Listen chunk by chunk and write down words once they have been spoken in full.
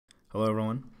Hello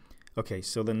everyone. Okay,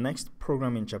 so the next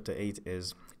program in chapter 8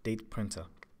 is date printer.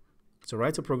 So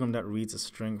write a program that reads a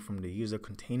string from the user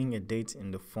containing a date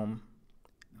in the form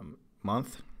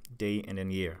month, day, and then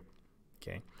year.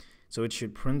 Okay, so it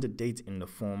should print the date in the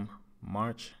form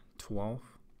March 12,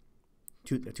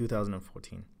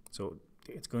 2014. So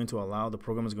it's going to allow, the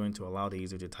program is going to allow the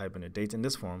user to type in the date in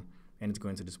this form, and it's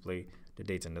going to display the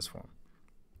date in this form.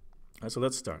 All right, so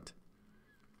let's start.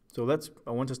 So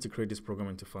I want us to create this program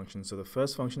into functions. So the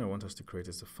first function I want us to create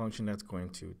is a function that's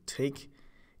going to take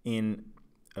in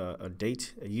a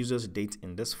user's date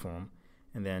in this form,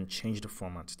 and then change the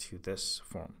format to this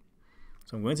form.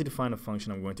 So I'm going to define a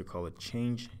function. I'm going to call it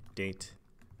change date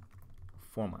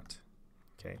format.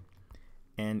 Okay.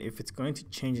 And if it's going to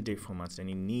change the date format, then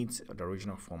it needs the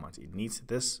original format. It needs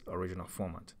this original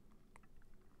format.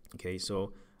 Okay.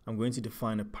 So I'm going to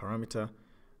define a parameter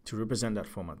to represent that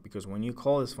format, because when you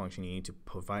call this function, you need to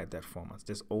provide that format,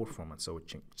 this old format, so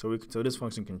this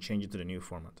function can change it to the new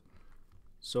format.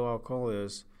 So I'll call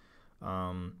this,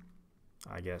 I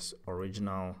guess,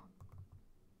 original,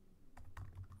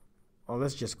 or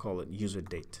let's just call it user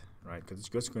date, right? Because it's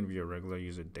just going to be a regular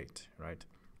user date, right?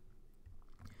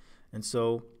 And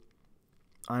so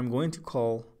I'm going to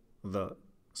call the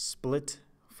split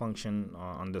function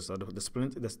on this other, the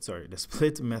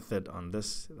split method on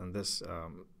this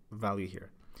value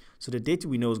here. So the date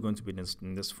we know is going to be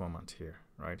in this format here,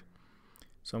 right?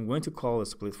 So I'm going to call a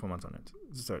split format on it.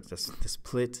 Sorry, the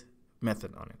split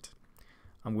method on it.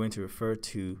 I'm going to refer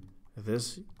to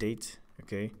this date,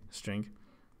 okay, string,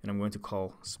 and I'm going to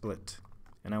call split.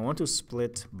 And I want to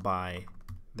split by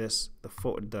this, the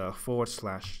forward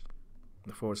slash.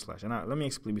 And now let me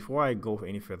explain, before I go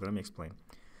any further, let me explain.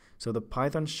 So the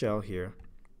Python shell here,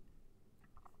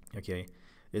 okay,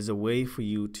 is a way for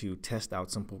you to test out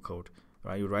simple code,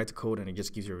 right? You write the code and it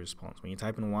just gives you a response. When you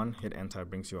type in 1, hit enter, it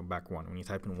brings you back 1. When you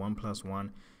type in 1 plus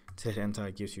 1, hit enter,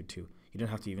 it gives you 2. You don't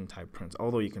have to even type print,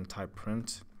 although you can type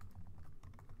print,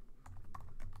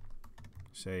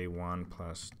 say 1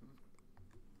 plus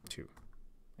 2,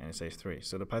 and it says 3.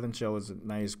 So the Python shell is a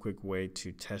nice, quick way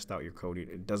to test out your code.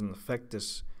 It doesn't affect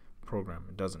this program.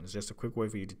 It doesn't. It's just a quick way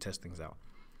for you to test things out.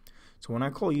 So when I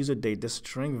call user date, this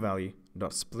string value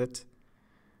dot split,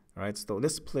 right? So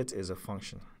this split is a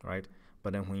function, right?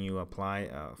 But then when you apply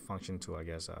a function to, I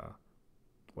guess,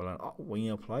 when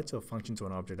you apply to a function to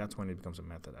an object, that's when it becomes a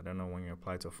method. I don't know when you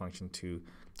apply to a function to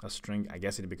a string, I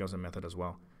guess it becomes a method as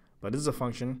well. But this is a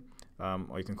function,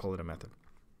 or you can call it a method.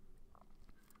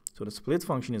 So the split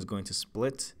function is going to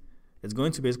split. It's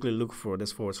going to basically look for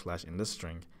this forward slash in this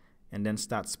string, and then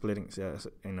start splitting,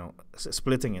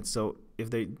 splitting it. So if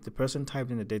the person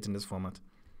typed in the date in this format,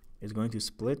 it's going to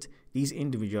split these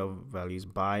individual values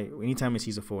by anytime it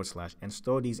sees a forward slash, and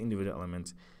store these individual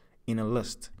elements in a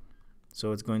list.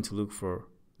 So it's going to look for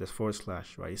this forward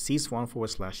slash, right? It sees one forward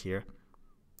slash here,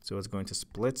 so it's going to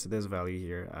split this value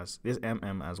here as this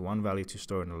as one value to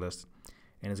store in the list,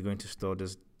 and it's going to store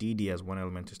this dd as one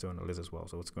element to store in the list as well.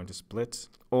 So it's going to split,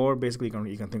 or basically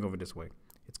you can think of it this way.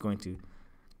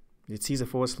 It sees a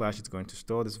forward slash, it's going to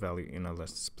store this value in a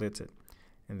list, split it,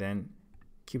 and then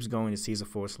keeps going. It sees a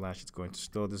forward slash, it's going to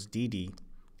store this dd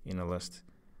in a list,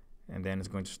 and then it's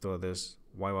going to store this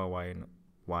yyyy and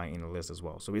y in a list as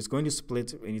well. So it's going to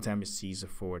split anytime it sees a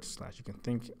forward slash. You can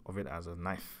think of it as a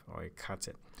knife, or it cuts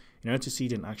it. In order to see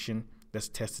it in action, let's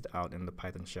test it out in the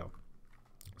Python shell.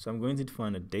 So I'm going to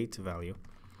define a date value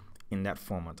in that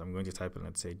format. I'm going to type in,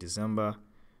 let's say, December,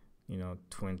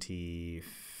 25th,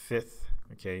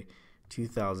 okay,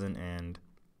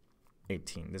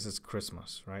 2018. This is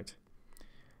Christmas, right?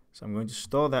 So I'm going to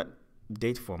store that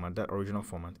date format, that original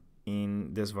format,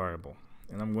 in this variable,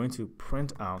 and I'm going to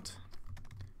print out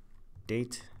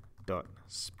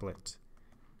date.split.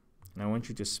 And I want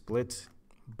you to split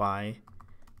by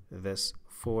this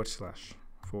forward slash.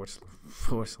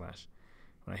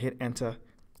 When I hit enter,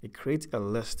 it creates a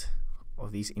list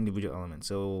of these individual elements.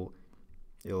 So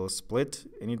it'll split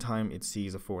anytime it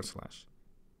sees a forward slash.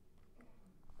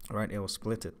 All right, it will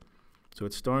split it. So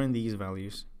it's storing these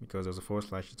values because there's a forward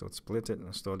slash, so it split it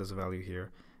and store this value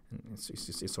here. And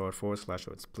it's stored forward slash,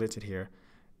 so it split it here,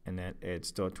 and then it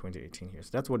stored 2018 here. So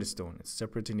that's what it's doing. It's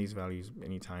separating these values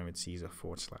anytime it sees a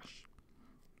forward slash.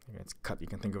 Okay, it's cut. You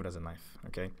can think of it as a knife.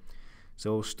 Okay.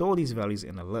 So store these values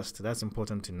in a list. That's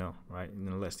important to know, right? In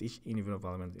a list, each individual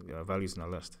element values in a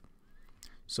list.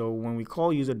 So when we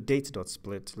call user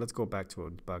date.split, let's go back to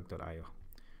debug.io.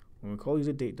 When we call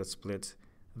user date.split,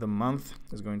 the month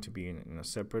is going to be in a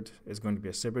separate. It's going to be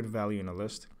a separate value in a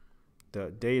list.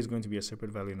 The day is going to be a separate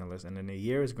value in a list, and then the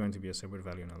year is going to be a separate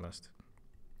value in a list.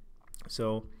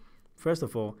 So first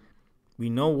of all, we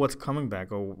know what's coming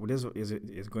back, or what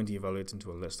is going to evaluate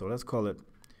into a list. So let's call it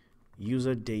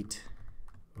user date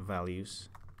values,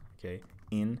 okay,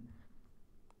 in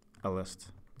a list.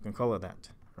 We can call it that,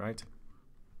 right?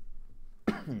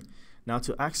 Now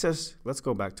to access, let's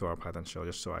go back to our Python shell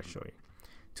just so I show you.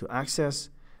 To access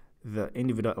the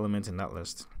individual elements in that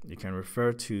list, we can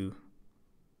refer to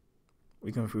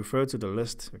the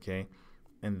list, okay,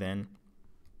 and then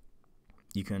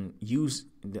you can use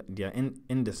their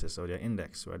indices or their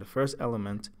index, right? The first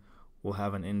element will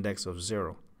have an index of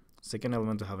 0. Second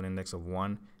element will have an index of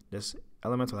 1. This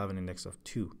element will have an index of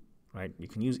 2, right? You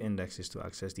can use indexes to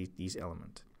access these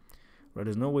elements. Right?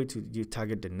 There's no way to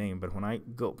target the name, but when I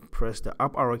go press the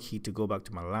up arrow key to go back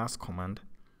to my last command,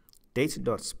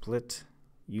 date.split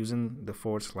using the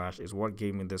 / is what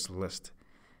gave me this list,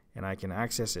 and I can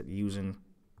access it using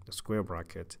the square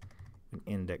bracket and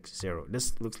index 0.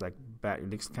 This looks like bad. It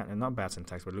looks kind of not bad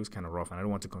syntax, but it looks kind of rough, and I don't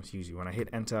want to confuse you. When I hit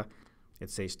enter, it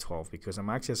says 12 because I'm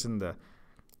accessing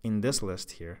in this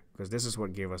list here, because this is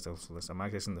what gave us this list. I'm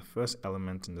accessing the first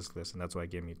element in this list, and that's why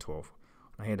it gave me 12.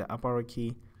 When I hit the up arrow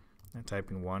key, I type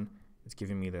in 1, it's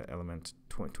giving me the element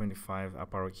 25.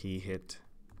 Up arrow key, hit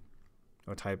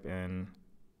or type in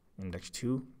index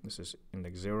 2. This is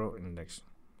index 0, index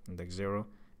 0,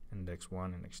 index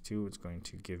 1, index 2. It's going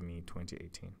to give me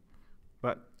 2018.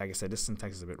 But like I said, this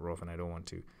syntax is a bit rough, and I don't want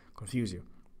to confuse you.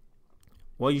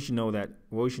 What you should know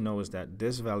is that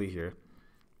this value here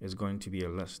is going to be a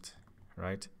list,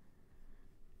 right?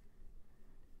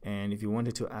 And if you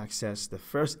wanted to access the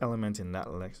first element in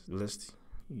that list,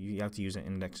 you have to use an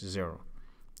index 0.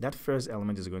 That first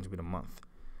element is going to be the month,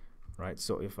 right?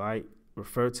 So if I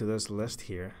refer to this list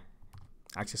here,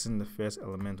 accessing the first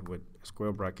element with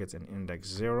square brackets and index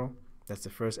 0, that's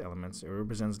the first element, so it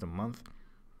represents the month.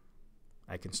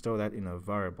 I can store that in a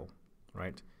variable,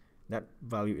 right? That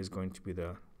value is going to be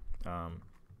the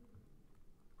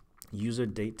user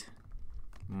date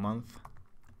month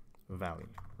value,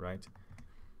 right?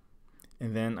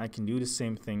 And then I can do the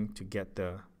same thing to get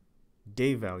the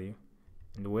day value.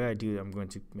 And the way I do it, I'm going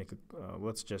to make a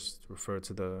let's just refer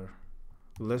to the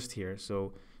list here.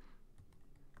 So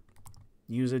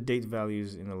user date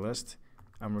values in the list,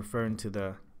 I'm referring to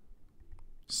the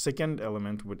second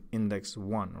element with index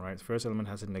 1, right? First element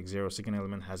has index 0, second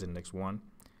element has index 1,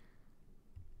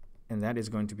 and that is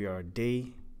going to be our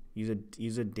day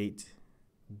user date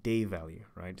day value,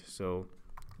 right? So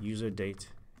user date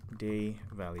day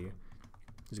value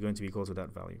is going to be equal to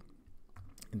that value.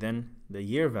 And then the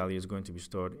year value is going to be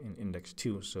stored in index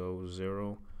 2, so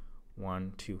 0,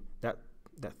 1, 2. That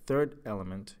third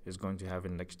element is going to have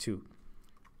index 2.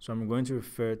 So I'm going to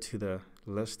refer to the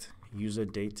list user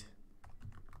date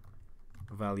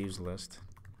values list,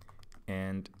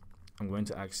 and I'm going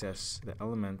to access the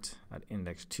element at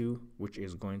index 2, which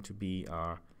is going to be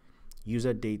our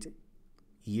user date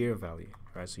year value,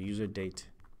 right? So user date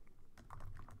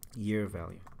year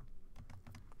value.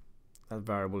 That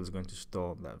variable is going to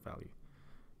store that value.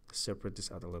 Let's separate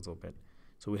this out a little bit.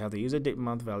 So we have the user date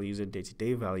month value, user date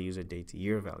day value, user date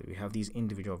year value. We have these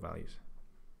individual values.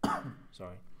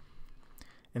 Sorry.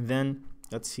 And then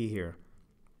let's see here.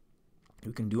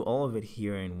 We can do all of it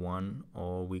here in one,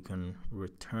 or we can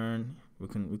return. We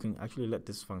can actually let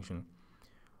this function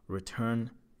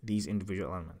return these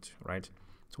individual elements, right?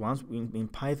 So once in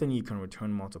Python, you can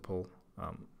return multiple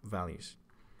values.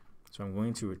 So I'm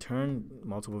going to return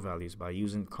multiple values by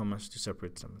using commas to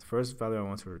separate them. The first value I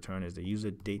want to return is the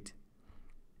user date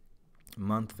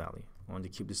month value. I want to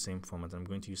keep the same format. I'm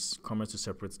going to use commas to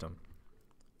separate them.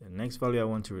 The next value I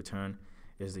want to return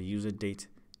is the user date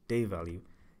day value.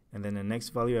 And then the next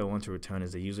value I want to return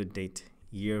is the user date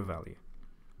year value.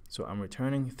 So I'm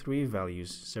returning 3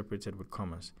 values separated with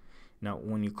commas. Now,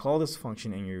 when you call this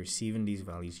function and you're receiving these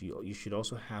values, you should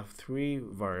also have 3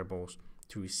 variables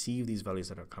to receive these values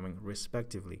that are coming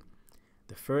respectively.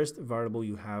 The first variable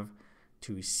you have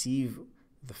to receive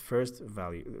the first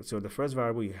value. So the first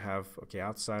variable you have, okay,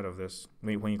 outside of this,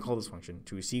 when you call this function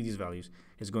to receive these values,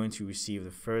 is going to receive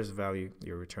the first value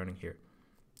you're returning here.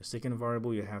 The second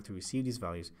variable you have to receive these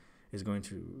values is going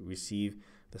to receive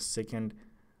the second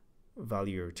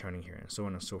value you're returning here, and so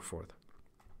on and so forth.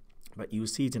 But you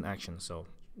see it in action, so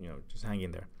just hang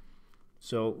in there.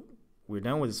 So we're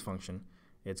done with this function.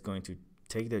 It's going to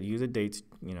take the user date,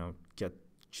 get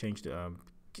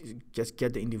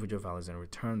the individual values and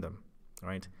return them,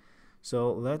 right?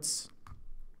 So let's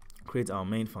create our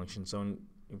main function. So in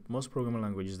most programming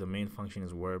languages, the main function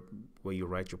is where you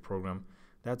write your program.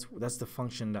 That's the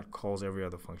function that calls every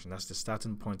other function. That's the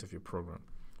starting point of your program.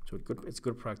 So it's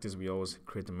good practice. We always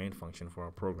create the main function for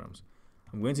our programs.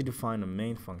 I'm going to define a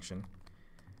main function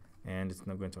and it's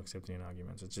not going to accept any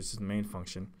arguments. It's just the main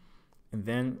function. And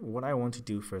then what I want to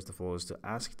do first of all is to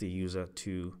ask the user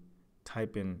to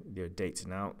type in their date.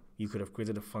 Now you could have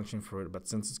created a function for it, but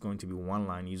since it's going to be one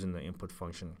line using the input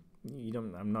function,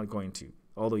 I'm not going to,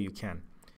 although you can.